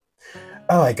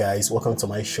Alright, guys, welcome to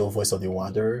my show, Voice of the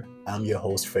Wanderer. I'm your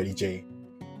host, Freddie J.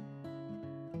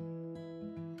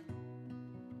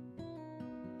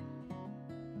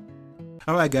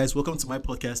 Alright, guys, welcome to my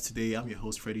podcast today. I'm your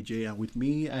host, Freddie J, and with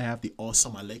me, I have the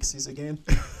awesome Alexis again.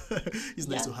 It's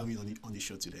nice to have you on the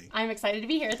show today. I'm excited to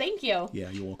be here. Thank you. Yeah,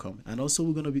 you're welcome. And also,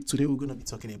 we're gonna be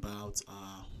talking about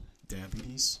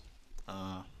diabetes,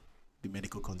 the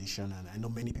medical condition, and I know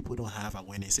many people don't have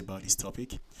awareness about this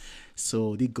topic.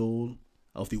 So the goal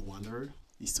of the Wanderer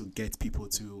is to get people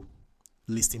to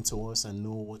listen to us and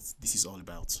know what this is all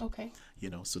about. Okay.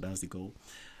 So that's the goal.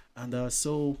 And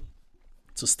so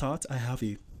to start, I have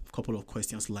a couple of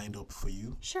questions lined up for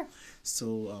you. Sure.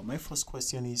 So my first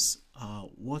question is,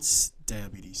 what's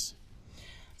diabetes?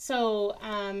 So,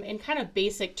 in kind of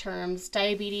basic terms,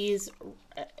 diabetes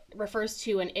refers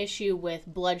to an issue with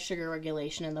blood sugar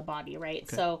regulation in the body, right?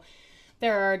 Okay. So,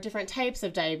 there are different types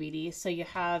of diabetes. So, you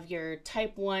have your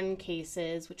type 1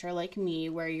 cases, which are like me,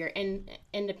 where you're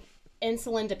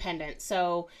insulin dependent.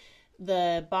 So,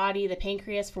 the body, the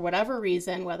pancreas, for whatever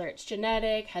reason, whether it's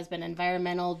genetic, has been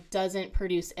environmental, doesn't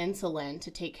produce insulin to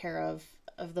take care of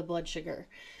the blood sugar.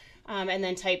 And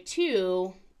then type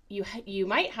 2, you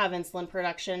might have insulin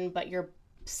production, but your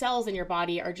cells in your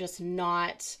body are just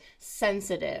not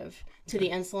sensitive to the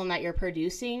insulin that you're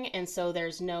producing. And so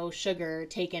there's no sugar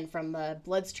taken from the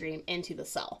bloodstream into the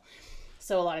cell.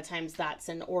 So a lot of times that's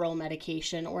an oral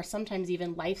medication or sometimes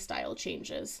even lifestyle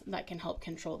changes that can help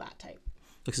control that type.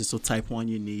 Okay, so type 1,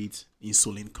 you need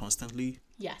insulin constantly.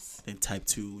 Yes. Then type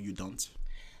 2, you don't.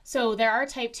 So there are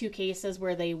type 2 cases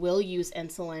where they will use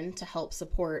insulin to help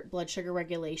support blood sugar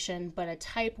regulation, but a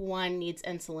type 1 needs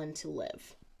insulin to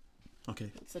live.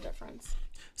 Okay. That's the difference.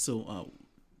 So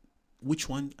which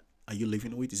one are you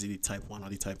living with? Is it the type 1 or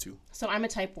the type 2? So I'm a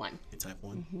type 1. The type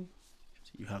one. Mm-hmm.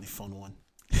 So you have the fun one.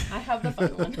 I have the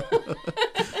fun one.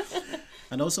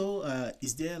 And also,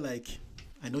 is there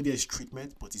I know there's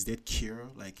treatment, but is there cure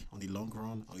on the long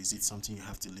run, or is it something you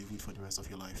have to live with for the rest of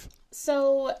your life?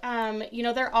 So,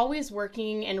 they're always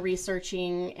working and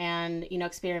researching and,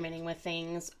 experimenting with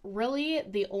things. Really,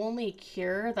 the only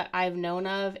cure that I've known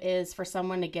of is for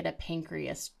someone to get a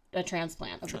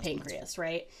transplant of the pancreas,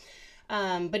 right?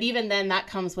 But even then, that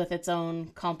comes with its own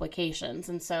complications.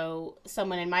 And so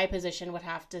someone in my position would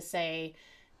have to say,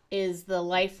 is the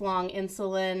lifelong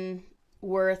insulin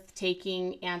worth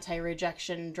taking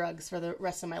anti-rejection drugs for the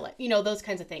rest of my life? Those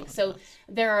kinds of things. So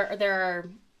there are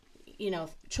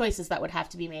choices that would have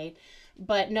to be made.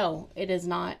 But no, it is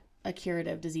not a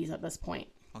curative disease at this point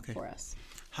for us.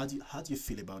 How do you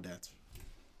feel about that?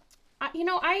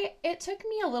 It took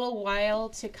me a little while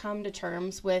to come to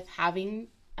terms with having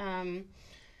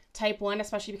type 1,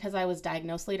 especially because I was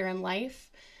diagnosed later in life.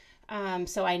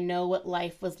 So I know what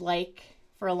life was like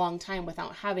for a long time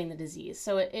without having the disease.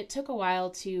 So it took a while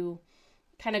to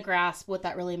kind of grasp what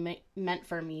that really meant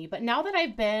for me. But now that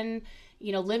I've been,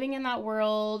 living in that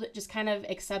world, just kind of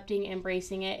accepting,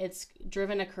 embracing it, it's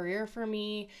driven a career for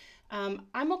me.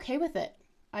 I'm okay with it.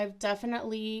 I've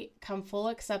definitely come full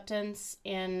acceptance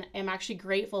and am actually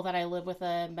grateful that I live with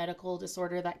a medical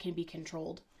disorder that can be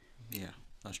controlled. Yeah,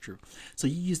 that's true. So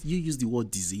you use the word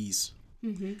disease.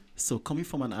 Mm-hmm. So coming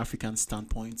from an African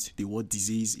standpoint, the word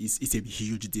disease is a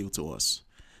huge deal to us.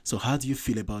 So how do you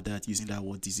feel about that, using that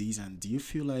word disease? And do you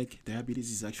feel like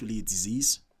diabetes is actually a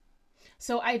disease?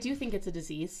 So I do think it's a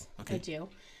disease. Okay. I do.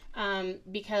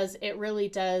 Because it really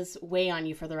does weigh on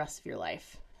you for the rest of your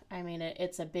life. I mean,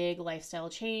 it's a big lifestyle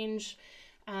change.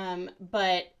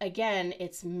 But again,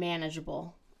 it's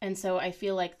manageable. And so I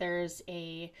feel like there's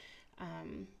a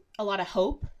lot of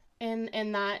hope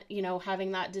in that,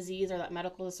 having that disease or that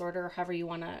medical disorder, or however you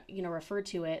want to, refer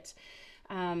to it.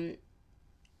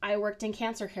 I worked in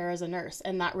cancer care as a nurse,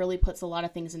 and that really puts a lot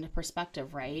of things into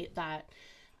perspective, right? That,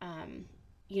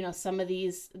 some of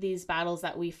these battles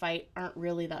that we fight aren't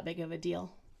really that big of a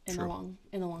deal in the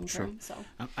long term. So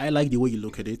I like the way you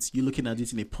look at it. You're looking at it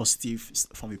from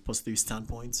a positive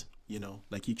standpoint,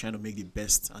 like you're trying to make the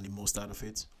best and the most out of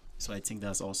it. So I think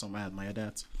that's awesome. I admire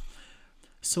that.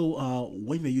 So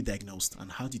when were you diagnosed,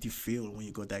 and how did you feel when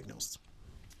you got diagnosed?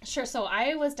 Sure. So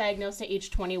I was diagnosed at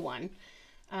age 21,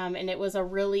 and it was a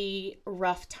really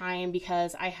rough time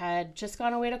because I had just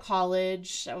gone away to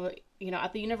college.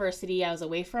 At the university, I was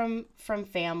away from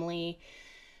family.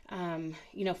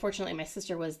 Fortunately, my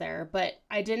sister was there, but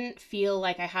I didn't feel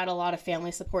like I had a lot of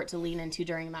family support to lean into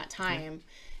during that time.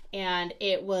 Okay. And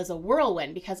it was a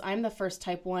whirlwind because I'm the first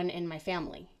type 1 in my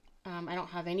family. I don't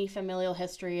have any familial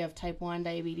history of type 1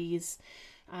 diabetes.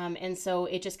 And so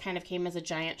it just kind of came as a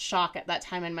giant shock at that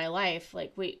time in my life.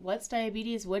 Like, wait, what's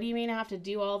diabetes? What do you mean I have to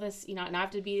do all this? You know, and I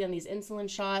have to be on these insulin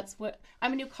shots. What?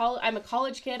 I'm a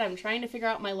college kid. I'm trying to figure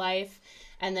out my life.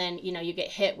 And then, you know, you get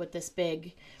hit with this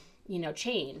big, you know,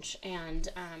 change. And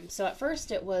so at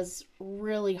first it was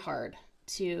really hard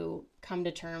to come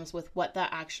to terms with what that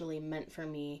actually meant for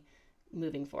me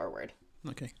moving forward.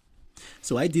 Okay.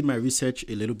 So I did my research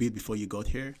a little bit before you got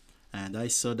here, and I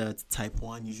saw that type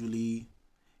 1 usually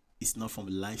is not from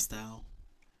a lifestyle,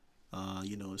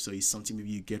 you know, so it's something maybe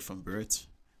you get from birth,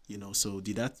 you know. So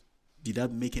did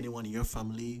that make anyone in your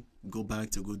family go back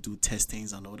to go do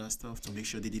testings and all that stuff to make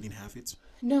sure they didn't have it?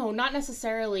 No, not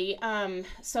necessarily.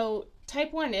 So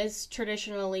type 1 is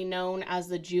traditionally known as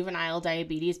the juvenile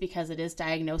diabetes because it is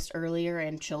diagnosed earlier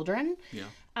in children.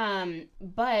 Yeah.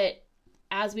 But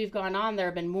as we've gone on, there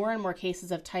have been more and more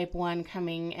cases of type 1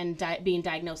 coming and being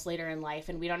diagnosed later in life.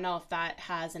 And we don't know if that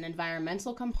has an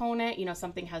environmental component. You know,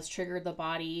 something has triggered the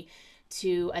body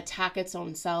to attack its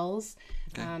own cells.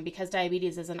 Okay. Because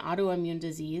diabetes is an autoimmune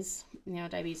disease. You know,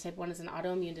 diabetes type 1 is an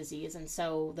autoimmune disease. And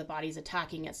so the body's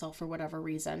attacking itself for whatever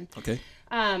reason. Okay.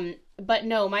 But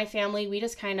no, my family, we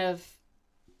just kind of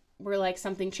were like,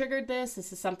 something triggered this.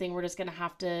 This is something we're just going to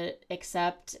have to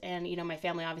accept. And, you know, my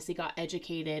family obviously got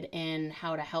educated in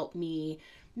how to help me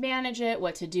manage it,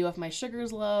 what to do if my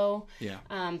sugar's low,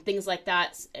 things like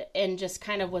that. And just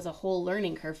kind of was a whole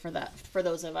learning curve for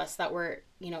those of us that were,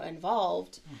 you know,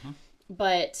 involved. Mm-hmm.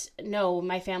 But no,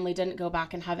 my family didn't go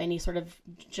back and have any sort of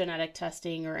genetic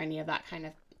testing or any of that kind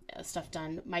of stuff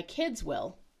done. My kids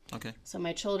will. Okay. So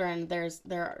my children,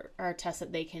 there are tests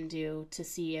that they can do to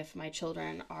see if my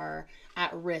children are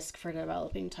at risk for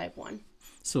developing type 1.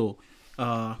 So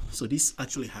this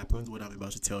actually happened, what I'm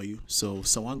about to tell you. So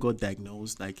someone got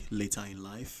diagnosed like later in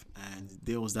life, and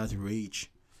there was that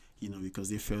rage, you know, because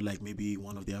they felt like maybe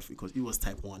one of their, because it was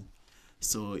type 1.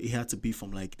 So it had to be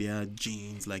from like their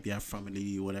genes, like their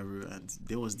family, whatever. And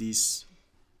there was this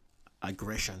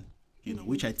aggression, you know,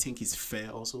 which I think is fair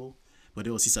also. But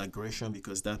there was this aggression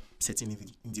because that certain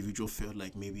individual felt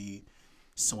like maybe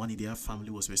someone in their family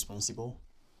was responsible,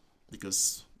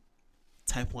 because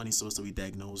type 1 is supposed to be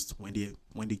diagnosed when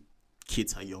the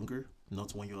kids are younger,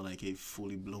 not when you're like a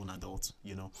fully blown adult,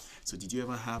 you know. So did you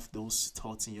ever have those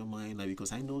thoughts in your mind? Like,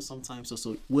 because I know sometimes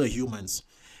also we're humans.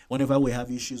 Whenever we have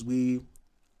issues,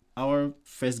 our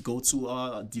first go-to,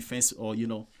 our defense, or, you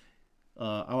know,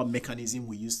 our mechanism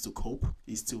we use to cope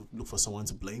is to look for someone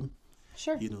to blame.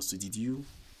 Sure. You know, so did you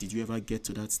ever get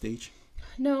to that stage?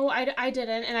 No, I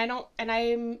didn't. And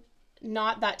I'm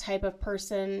not that type of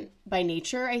person by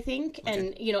nature, I think. Okay.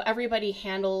 And, you know, everybody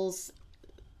handles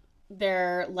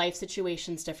their life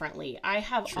situations differently. I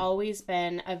have always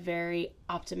been a very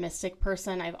optimistic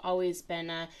person. I've always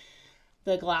been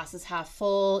the glass is half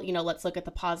full, you know, let's look at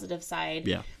the positive side.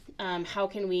 Yeah. How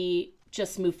can we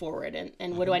just move forward?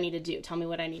 And what do I need to do? Tell me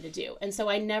what I need to do. And so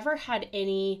I never had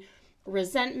any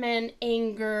resentment,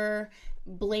 anger,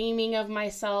 blaming of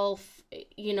myself,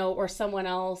 you know, or someone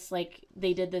else, like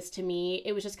they did this to me.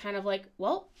 It was just kind of like,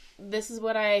 well, this is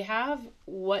what I have.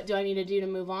 What do I need to do to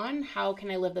move on? How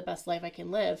can I live the best life I can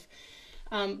live?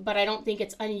 But I don't think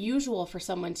it's unusual for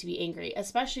someone to be angry,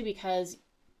 especially because,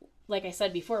 like I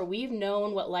said before, we've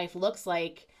known what life looks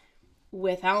like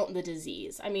without the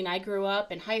disease. I mean, I grew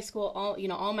up in high school,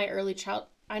 all my early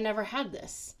I never had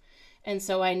this. And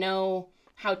so I know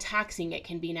how taxing it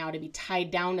can be now to be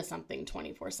tied down to something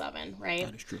 24/7, right?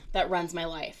 That is true. That runs my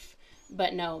life.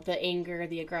 But no, the anger,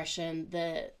 the aggression,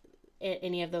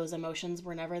 any of those emotions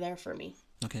were never there for me.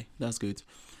 Okay, that's good.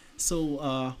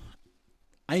 So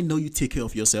I know you take care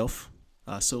of yourself.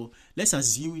 So let's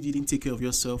assume you didn't take care of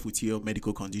yourself with your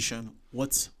medical condition.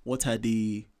 What would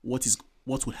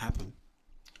happen?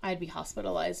 I'd be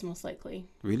hospitalized, most likely.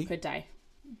 Really? Could die.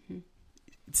 Mm-hmm.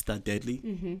 It's that deadly?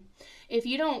 Mm-hmm. If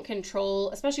you don't control,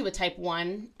 especially with type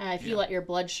 1, if you let your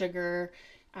blood sugar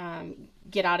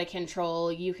get out of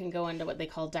control, you can go into what they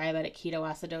call diabetic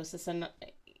ketoacidosis and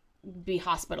be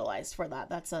hospitalized for that.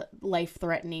 That's a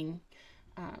life-threatening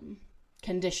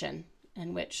condition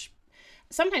in which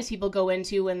sometimes people go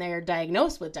into when they're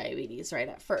diagnosed with diabetes right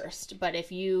at first. But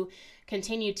if you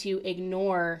continue to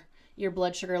ignore your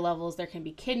blood sugar levels, there can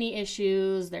be kidney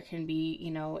issues, there can be,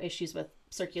 you know, issues with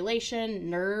circulation,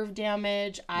 nerve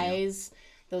damage, eyes,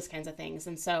 those kinds of things.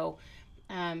 And so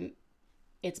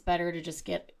it's better to just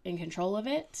get in control of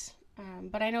it.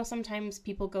 But I know sometimes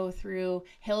people go through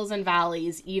hills and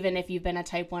valleys, even if you've been a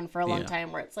type 1 for a long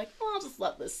time, where it's like, well, I'll just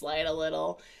let this slide a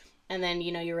little. And then,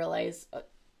 you know, you realize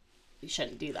you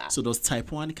shouldn't do that. So does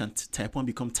type 1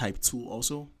 become type 2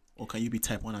 also? Or can you be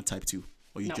type 1 and type 2?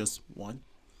 Or you just one?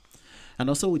 And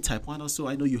also with type 1, also,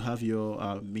 I know you have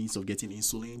your means of getting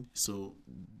insulin. So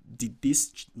did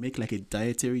this make like a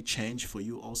dietary change for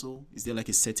you also? Is there like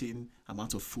a certain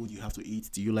amount of food you have to eat?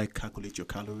 Do you like calculate your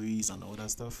calories and all that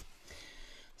stuff?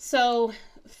 So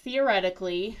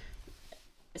theoretically,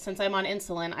 since I'm on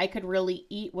insulin, I could really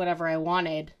eat whatever I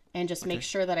wanted and just make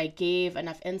sure that I gave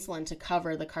enough insulin to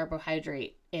cover the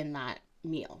carbohydrate in that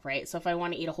meal, right? So if I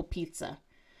want to eat a whole pizza,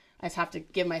 I just have to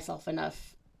give myself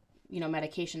enough,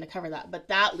 medication to cover that. But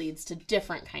that leads to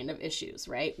different kind of issues,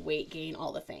 right? Weight gain,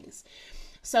 all the things.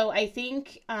 So I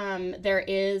think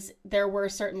there were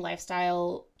certain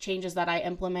lifestyle changes that I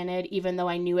implemented, even though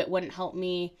I knew it wouldn't help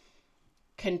me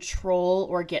control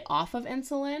or get off of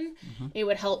insulin. It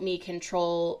would help me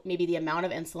control maybe the amount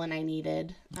of insulin I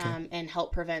needed, and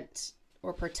help prevent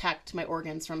or protect my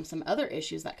organs from some other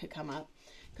issues that could come up.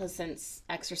 Because since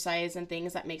exercise and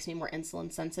things, that makes me more insulin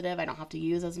sensitive, I don't have to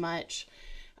use as much.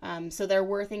 So there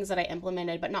were things that I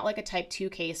implemented, but not like a type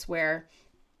 2 case where,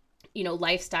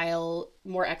 lifestyle,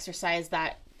 more exercise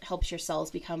that helps your cells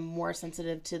become more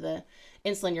sensitive to the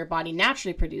insulin your body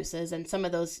naturally produces. And some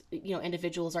of those,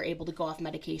 individuals are able to go off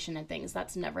medication and things.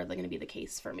 That's never going to be the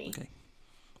case for me. Okay.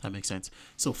 That makes sense.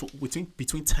 So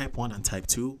between type 1 and type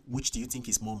 2, which do you think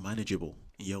is more manageable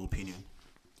in your opinion?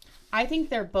 I think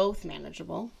they're both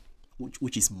manageable.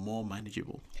 Which is more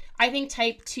manageable? I think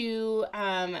type 2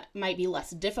 might be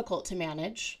less difficult to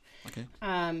manage. Okay.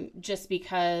 Just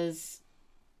because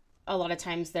a lot of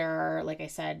times there are, like I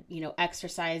said,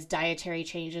 exercise, dietary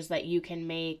changes that you can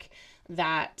make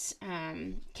that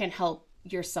can help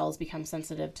your cells become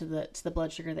sensitive to the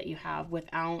blood sugar that you have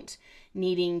without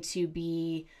needing to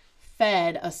be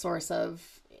fed a source of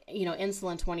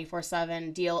insulin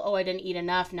 24/7 deal. Oh, I didn't eat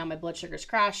enough. Now my blood sugar's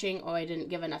crashing. Oh, I didn't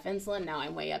give enough insulin. Now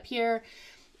I'm way up here.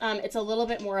 It's a little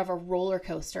bit more of a roller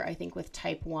coaster, I think, with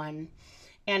type 1.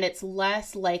 And it's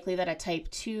less likely that a type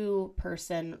 2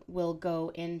 person will go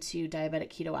into diabetic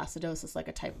ketoacidosis like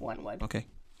a type 1 would. Okay.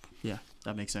 Yeah,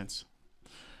 that makes sense.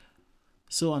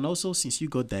 So, and also, since you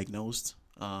got diagnosed,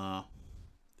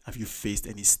 have you faced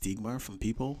any stigma from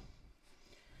people?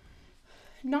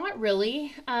 Not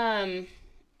really.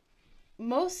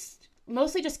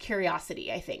 Mostly just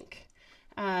curiosity, I think.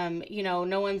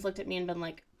 No one's looked at me and been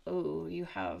like, oh, you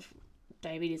have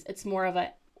diabetes. It's more of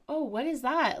a, oh, what is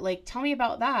that? Like, tell me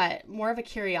about that. More of a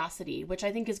curiosity, which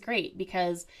I think is great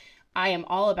because I am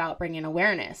all about bringing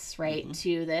awareness, right,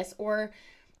 to this, or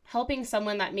helping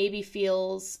someone that maybe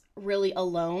feels really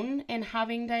alone in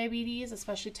having diabetes,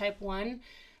 especially type 1,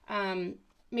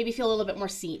 maybe feel a little bit more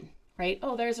seen, right?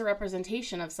 Oh, there's a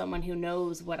representation of someone who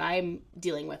knows what I'm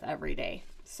dealing with every day.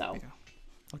 So,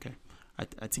 okay.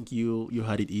 I think you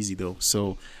had it easy though.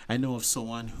 So I know of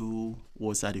someone who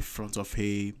was at the front of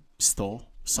a store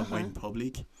somewhere in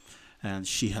public, and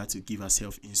she had to give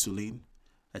herself insulin.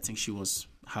 I think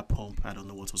her pump, I don't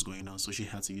know what was going on, so she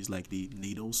had to use like the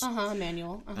needles.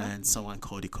 Manual. And someone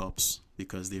called the cops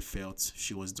because they felt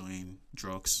she was doing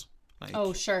drugs. Like,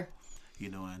 oh, sure.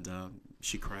 And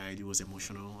she cried. It was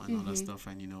emotional and all that stuff.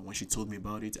 And when she told me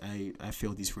about it, I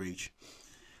felt this rage.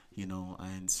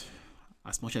 And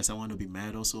as much as I want to be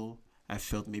mad, also I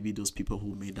felt maybe those people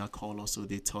who made that call also,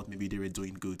 they thought maybe they were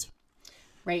doing good.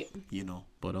 Right.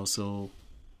 But also,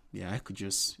 yeah,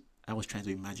 I was trying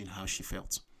to imagine how she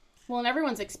felt. Well, and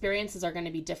everyone's experiences are going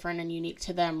to be different and unique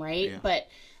to them, right? Yeah. But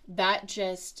that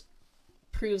just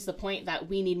proves the point that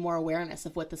we need more awareness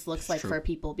of what this looks like for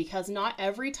people, because not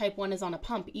every type 1 is on a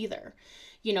pump either.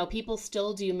 People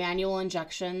still do manual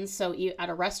injections. So at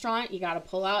a restaurant, you got to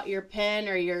pull out your pen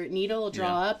or your needle,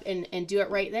 draw up and do it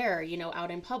right there,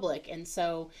 out in public. And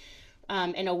so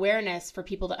an awareness for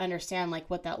people to understand like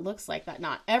what that looks like, that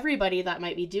not everybody that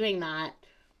might be doing that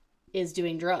is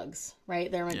doing drugs, right?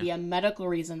 There might be a medical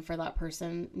reason for that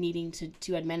person needing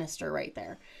to administer right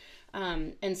there.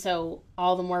 And so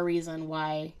all the more reason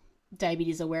why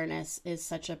diabetes awareness is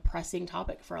such a pressing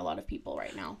topic for a lot of people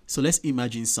right now. So let's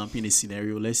imagine a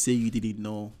scenario. Let's say you didn't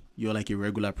know, you're like a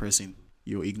regular person.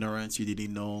 You're ignorant. You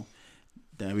didn't know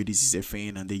diabetes is a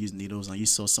thing and they use needles, and you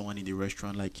saw someone in the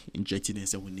restaurant like injecting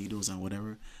themselves with needles and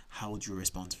whatever. How would you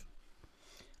respond?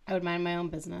 I would mind my own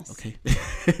business. Okay.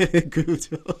 Good.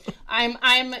 I'm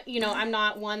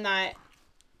not one that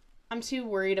I'm too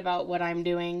worried about what I'm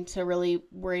doing to really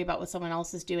worry about what someone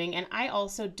else is doing. And I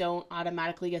also don't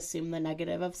automatically assume the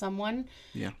negative of someone.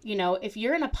 Yeah. If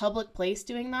you're in a public place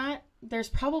doing that, there's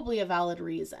probably a valid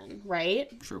reason, right?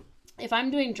 True. If I'm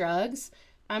doing drugs,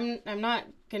 I'm not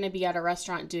going to be at a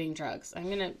restaurant doing drugs. I'm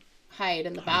going to hide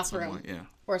in the bathroom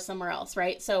or somewhere else,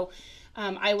 right? So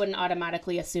I wouldn't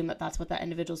automatically assume that that's what that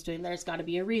individual's doing. There's got to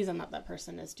be a reason that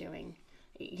person is doing,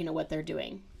 what they're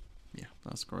doing. Yeah,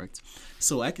 that's correct.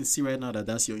 So I can see right now that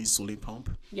that's your insulin pump.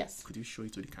 Yes. Could you show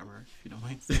it to the camera if you don't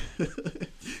mind?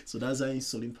 So that's our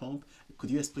insulin pump.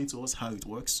 Could you explain to us how it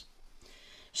works?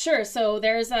 Sure. So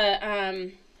there's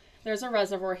a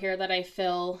reservoir here that I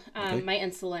fill my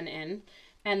insulin in.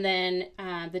 And then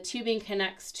the tubing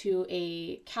connects to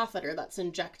a catheter that's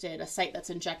injected, a site that's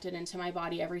injected into my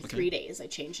body every 3 days. I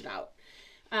change it out.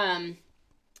 And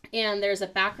there's a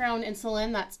background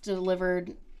insulin that's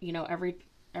delivered,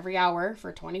 every hour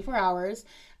for 24 hours.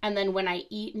 And then when I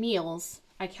eat meals,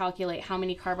 I calculate how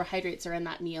many carbohydrates are in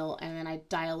that meal. And then I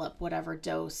dial up whatever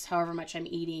dose, however much I'm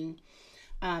eating.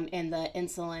 And the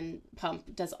insulin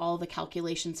pump does all the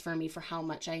calculations for me for how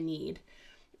much I need.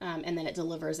 And then it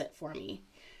delivers it for me.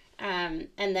 And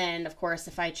then, of course,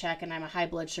 if I check and I'm a high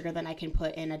blood sugar, then I can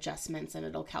put in adjustments and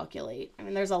it'll calculate. I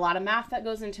mean, there's a lot of math that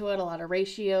goes into it, a lot of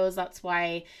ratios. That's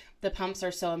why the pumps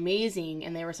are so amazing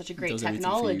and they were such a great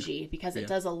technology because it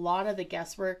does a lot of the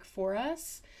guesswork for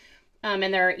us.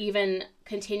 And there are even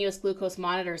continuous glucose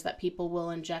monitors that people will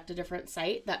inject a different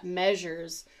site that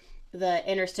measures the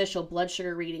interstitial blood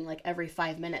sugar reading like every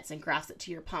 5 minutes and graphs it to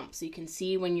your pump. So you can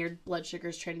see when your blood sugar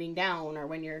is trending down or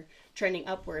when you're trending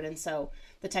upward. And so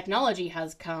the technology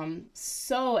has come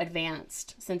so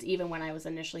advanced since even when I was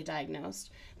initially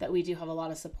diagnosed that we do have a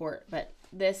lot of support. But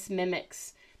this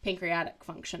mimics pancreatic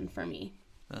function for me.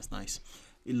 That's nice.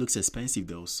 It looks expensive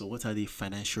though. So what are the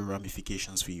financial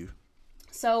ramifications for you?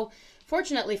 So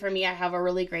fortunately for me, I have a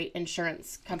really great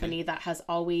insurance company that has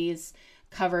always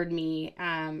covered me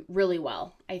really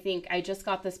well. I think I just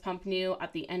got this pump new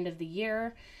at the end of the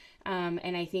year,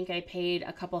 and I think I paid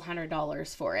a couple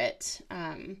 $100 for it.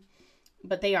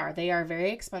 But they are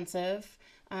very expensive,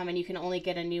 and you can only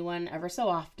get a new one ever so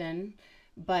often.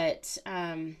 But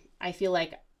I feel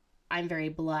like I'm very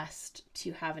blessed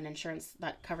to have an insurance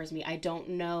that covers me. I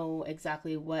don't know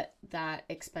exactly what that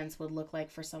expense would look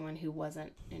like for someone who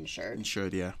wasn't insured.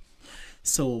 Insured, yeah.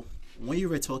 So when you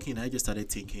were talking, I just started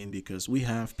thinking because we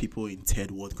have people in third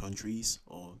world countries,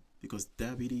 or because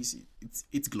diabetes,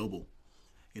 it's global,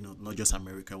 not just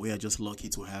America. We are just lucky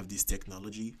to have this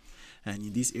technology, and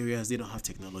in these areas they don't have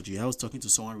technology. I was talking to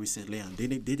someone recently, and they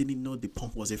didn't know the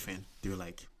pump was a thing. They were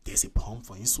like, "There's a pump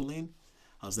for insulin?"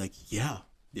 I was like, "Yeah,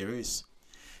 there is."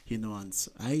 And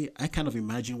I kind of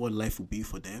imagine what life would be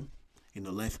for them.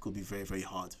 Life could be very, very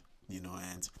hard.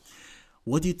 And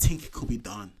what do you think could be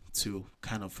done to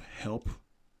kind of help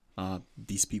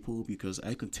these people? Because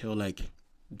I can tell like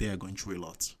they are going through a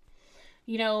lot.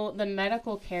 The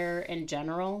medical care in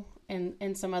general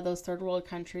in some of those third world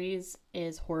countries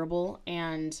is horrible.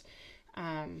 And,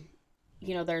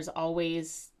 there's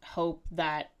always hope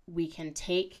that we can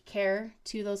take care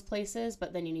to those places,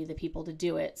 but then you need the people to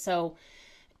do it. So,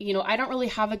 I don't really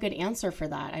have a good answer for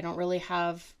that. I don't really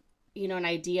have, an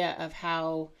idea of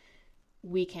how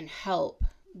we can help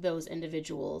those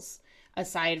individuals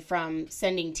aside from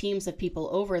sending teams of people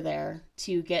over there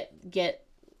to get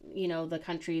the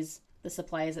countries the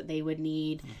supplies that they would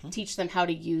need, teach them how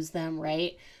to use them,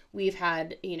 right? We've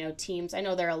had teams. I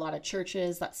know there are a lot of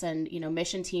churches that send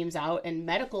mission teams out, and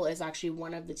medical is actually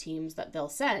one of the teams that they'll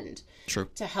send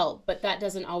to help, but that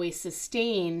doesn't always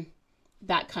sustain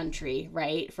that country,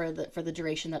 right, for the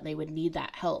duration that they would need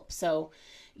that help. So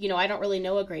I don't really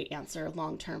know a great answer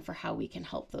long term for how we can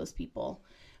help those people.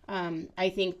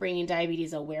 I think bringing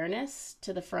diabetes awareness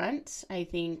to the front, I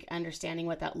think understanding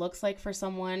what that looks like for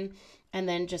someone, and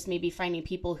then just maybe finding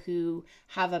people who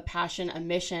have a passion, a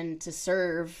mission to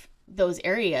serve those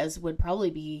areas would probably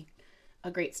be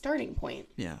a great starting point.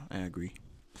 Yeah, I agree.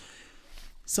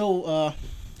 So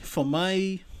from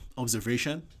my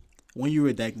observation, when you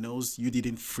were diagnosed, you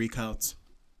didn't freak out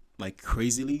like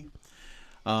crazily.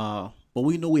 But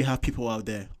we know we have people out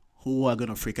there who are going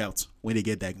to freak out when they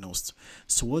get diagnosed.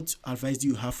 So what advice do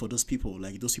you have for those people,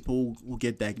 like those people who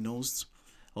get diagnosed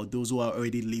or those who are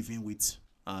already living with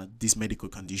this medical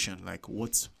condition? Like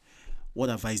what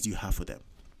advice do you have for them?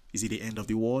 Is it the end of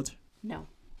the world? No,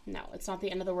 it's not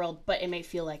the end of the world, but it may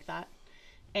feel like that.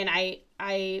 And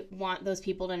I want those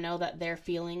people to know that their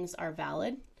feelings are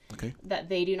valid. Okay. That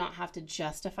they do not have to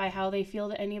justify how they feel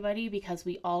to anybody, because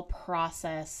we all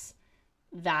process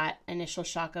that initial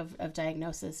shock of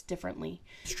diagnosis differently.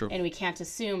 It's true. And we can't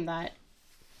assume that,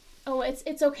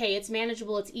 it's okay, it's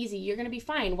manageable, it's easy, you're going to be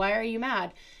fine, why are you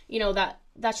mad?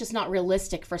 That's just not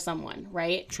realistic for someone,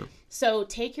 right? True. So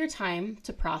take your time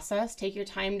to process, take your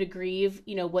time to grieve,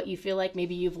 what you feel like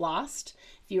maybe you've lost.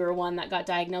 If you were one that got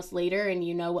diagnosed later and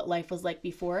what life was like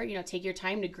before, take your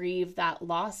time to grieve that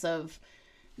loss of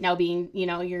now being,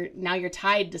 you're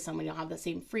tied to someone. You don't have the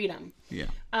same freedom. Yeah.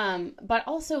 But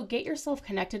also get yourself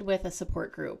connected with a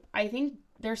support group. I think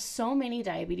there's so many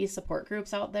diabetes support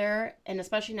groups out there, and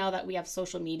especially now that we have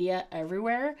social media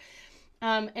everywhere,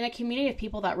 and a community of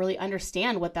people that really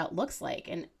understand what that looks like.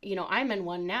 And, I'm in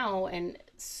one now, and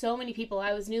so many people,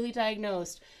 I was newly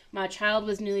diagnosed, my child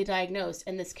was newly diagnosed,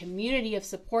 and this community of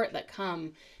support that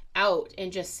come out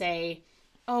and just say,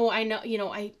 oh, I know,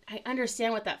 I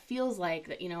understand what that feels like,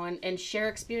 that, and share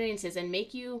experiences and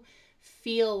make you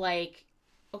feel like,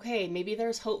 okay, maybe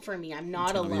there's hope for me. I'm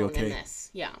not alone in this.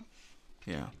 Yeah.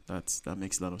 Yeah, that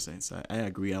makes a lot of sense. I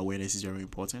agree. Awareness is very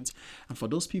important. And for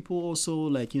those people also,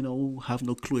 like, who have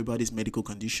no clue about this medical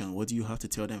condition, what do you have to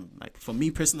tell them? Like, for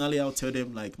me personally, I'll tell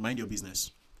them, like, mind your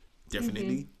business.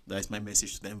 Definitely. That's my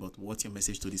message to them. But what's your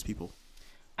message to these people?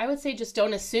 I would say just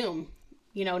don't assume.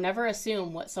 Never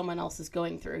assume what someone else is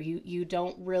going through. You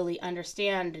don't really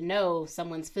understand, know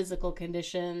someone's physical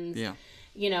conditions. Yeah.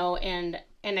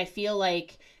 And I feel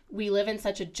like we live in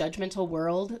such a judgmental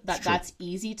world that that's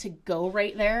easy to go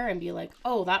right there and be like,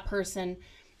 oh, that person,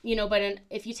 but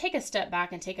if you take a step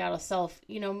back and take out a self,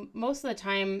 most of the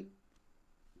time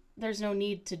there's no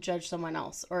need to judge someone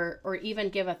else or even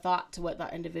give a thought to what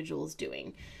that individual is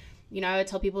doing. I would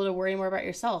tell people to worry more about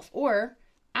yourself or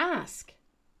ask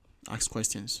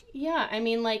questions. Yeah. I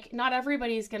mean, like, not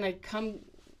everybody's going to come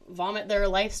vomit their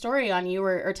life story on you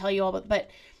or tell you all, but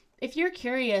if you're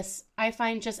curious, I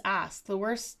find just ask. The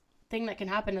worst thing that can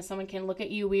happen is someone can look at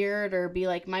you weird or be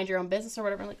like, mind your own business or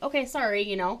whatever. Like, okay,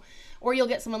 sorry, or you'll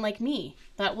get someone like me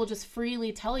that will just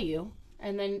freely tell you.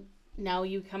 And then now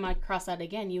you come across that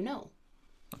again,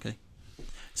 Okay.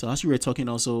 So as you were talking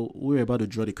also, we were about to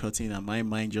draw the curtain and my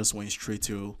mind just went straight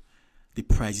to the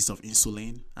prices of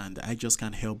insulin. And I just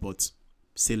can't help but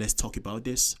say, let's talk about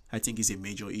this. I think it's a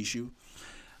major issue.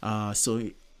 So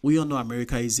we all know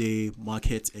America is a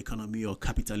market economy or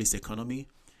capitalist economy.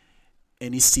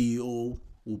 Any CEO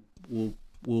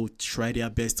will try their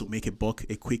best to make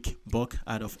a quick buck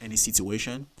out of any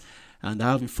situation. And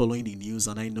I have been following the news,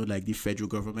 and I know, like, the federal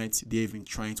government, they've been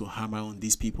trying to hammer on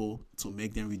these people to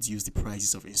make them reduce the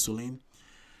prices of insulin.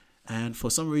 And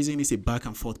for some reason, it's a back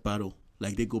and forth battle.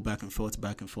 Like, they go back and forth,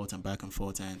 back and forth, and back and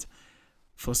forth. And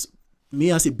for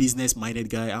me as a business-minded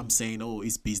guy, I'm saying, oh,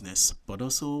 it's business. But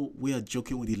also, we are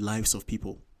joking with the lives of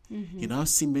people. Mm-hmm. I've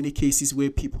seen many cases where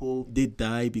people, they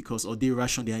die or they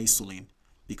ration their insulin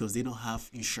because they don't have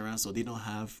insurance or they don't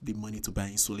have the money to buy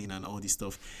insulin and all this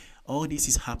stuff. All this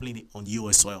is happening on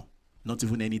US soil, not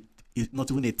even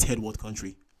a third world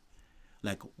country.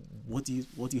 Like, what do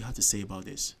you have to say about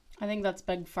this? I think that's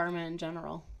big pharma in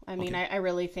general. I mean, I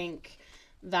really think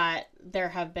that there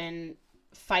have been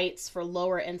fights for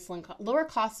lower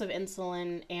costs of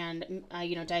insulin and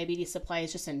diabetes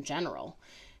supplies just in general,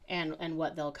 and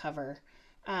what they'll cover.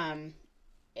 And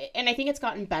I think it's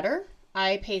gotten better.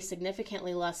 I pay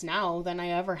significantly less now than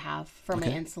I ever have for my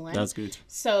insulin. That's good.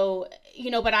 So,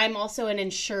 but I'm also an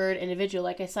insured individual.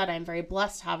 Like I said, I'm very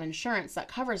blessed to have insurance that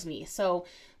covers me. So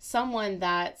someone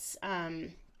that's,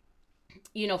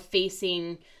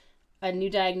 facing a new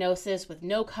diagnosis with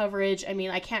no coverage, I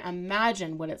mean, I can't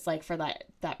imagine what it's like for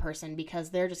that person, because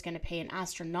they're just going to pay an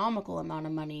astronomical amount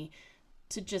of money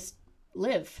to just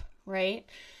live, right?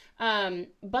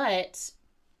 But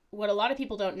what a lot of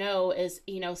people don't know is,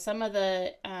 some of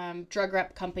the drug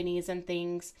rep companies and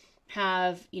things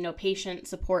have, patient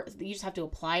support. You just have to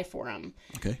apply for them.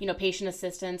 Okay. Patient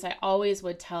assistance. I always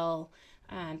would tell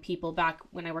people back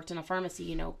when I worked in a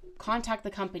pharmacy, contact the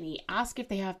company, ask if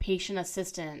they have patient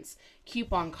assistance,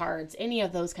 coupon cards, any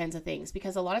of those kinds of things,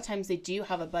 because a lot of times they do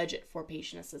have a budget for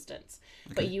patient assistance,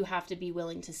 but you have to be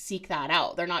willing to seek that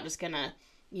out. They're not just going to,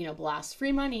 blast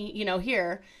free money,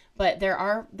 here. But there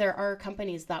are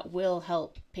companies that will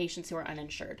help patients who are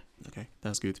uninsured. Okay,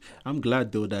 that's good. I'm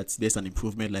glad, though, that there's an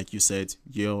improvement. Like you said,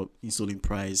 your insulin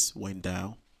price went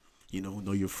down.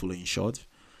 Now you're fully insured.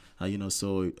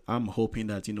 So I'm hoping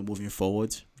that, moving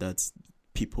forward, that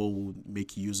people will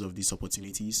make use of these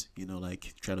opportunities,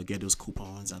 like try to get those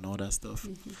coupons and all that stuff.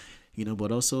 Mm-hmm.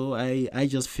 But also I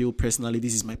just feel personally,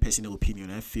 this is my personal opinion,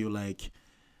 I feel like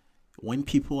when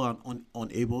people are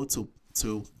unable to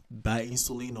buy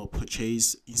insulin or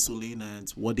purchase insulin and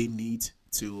what they need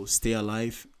to stay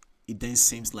alive, it then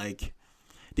seems like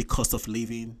the cost of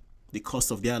living, the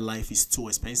cost of their life is too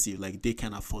expensive. Like, they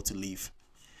can't afford to live,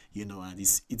 and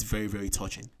it's very, very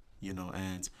touching,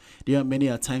 and there are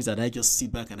many times that I just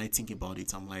sit back and I think about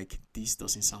it. I'm like, this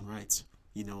doesn't sound right.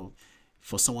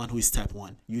 For someone who is type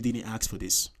 1, you didn't ask for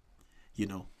this,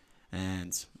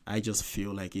 and I just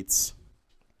feel like it's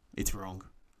wrong.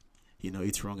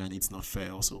 It's wrong and it's not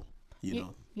fair also.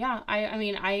 Yeah, I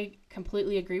mean, I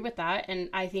completely agree with that. And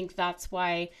I think that's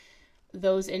why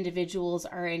those individuals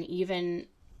are in even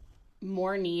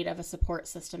more need of a support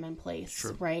system in place,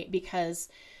 True. right? Because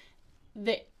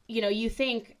you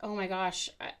think, oh my gosh,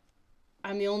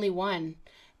 I'm the only one.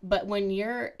 But when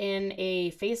you're in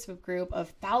a Facebook group of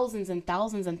thousands and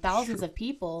thousands and thousands True. of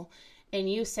people,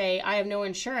 and you say, I have no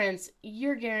insurance,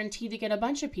 you're guaranteed to get a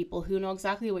bunch of people who know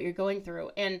exactly what you're going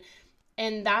through.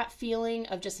 And that feeling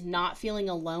of just not feeling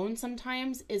alone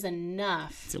sometimes is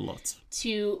enough. It's a lot.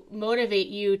 To motivate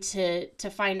you to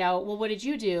find out, well, what did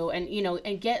you do? And,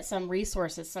 and get some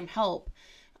resources, some help,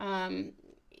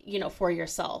 for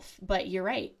yourself. But you're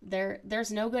right.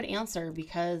 There's no good answer,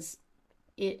 because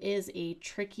it is a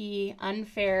tricky,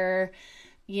 unfair,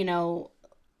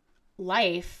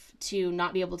 life to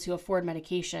not be able to afford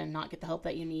medication, not get the help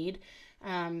that you need.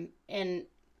 And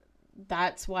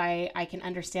that's why I can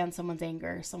understand someone's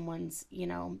anger, someone's,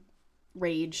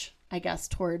 rage, I guess,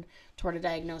 toward a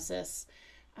diagnosis.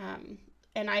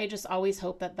 And I just always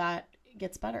hope that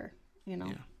gets better, Yeah,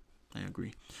 I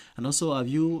agree. And also, have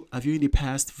you in the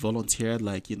past volunteered,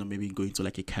 like, maybe going to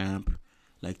like a camp,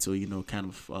 like to, kind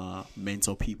of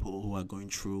mentor people who are going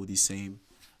through the same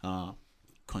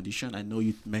condition? I know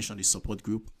you mentioned the support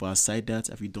group, but aside that,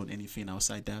 have you done anything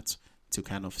outside that to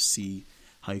kind of see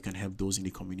how you can help those in the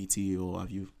community, or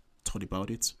have you thought about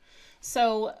it?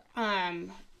 So,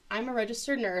 I'm a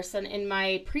registered nurse, and in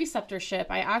my preceptorship,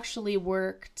 I actually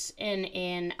worked in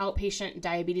an outpatient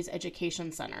diabetes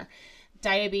education center.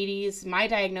 Diabetes, my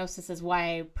diagnosis is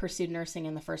why I pursued nursing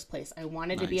in the first place. I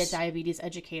wanted to be a diabetes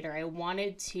educator. I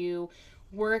wanted to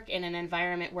work in an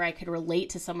environment where I could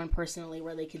relate to someone personally,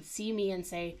 where they could see me and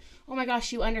say, oh my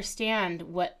gosh, you understand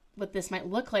what this might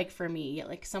look like for me,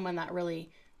 like someone that really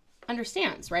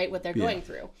understands, right, what they're going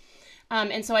through.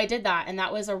 And so I did that, and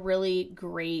that was a really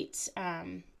great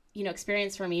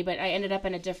experience for me. But I ended up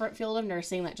in a different field of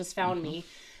nursing that just found me.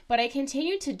 But I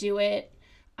continued to do it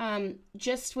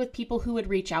just with people who would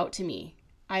reach out to me.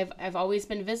 I've always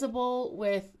been visible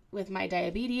with my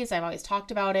diabetes. I've always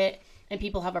talked about it, and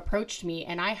people have approached me,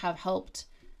 and I have helped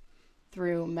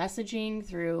through messaging,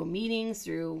 through meetings,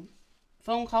 through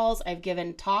phone calls. I've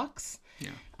given talks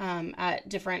at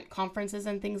different conferences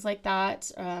and things like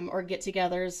that, or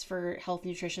get-togethers for health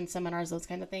nutrition seminars, those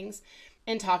kind of things,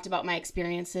 and talked about my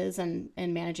experiences and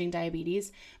managing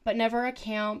diabetes, but never a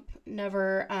camp,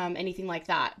 never anything like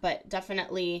that. But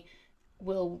definitely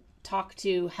will talk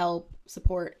to, help,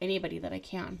 support anybody that I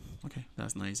can. Okay,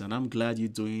 that's nice. And I'm glad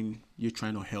you're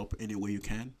trying to help any way you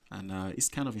can. And it's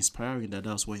kind of inspiring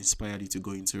that's what inspired you to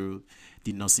go into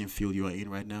the nursing field you are in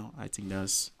right now. I think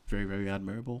that's very, very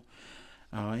admirable.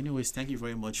 Anyways, thank you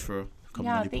very much for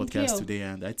coming on the podcast today.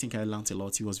 And I think I learned a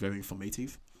lot. It was very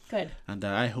informative. Good. And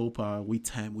I hope with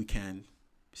time we can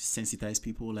sensitize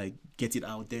people, like get it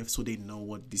out there so they know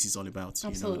what this is all about.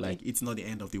 Absolutely. Like it's not the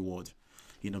end of the world.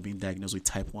 Being diagnosed with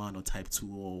type 1 or type 2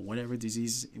 or whatever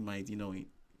disease it might,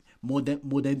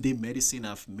 modern day medicine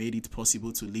have made it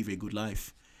possible to live a good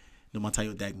life, no matter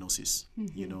your diagnosis,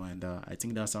 and I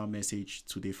think that's our message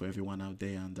today for everyone out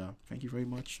there. And thank you very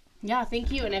much. Yeah,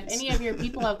 thank you. And if any of your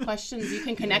people have questions, you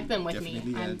can connect them with me.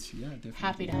 I'm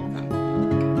happy to have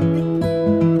them.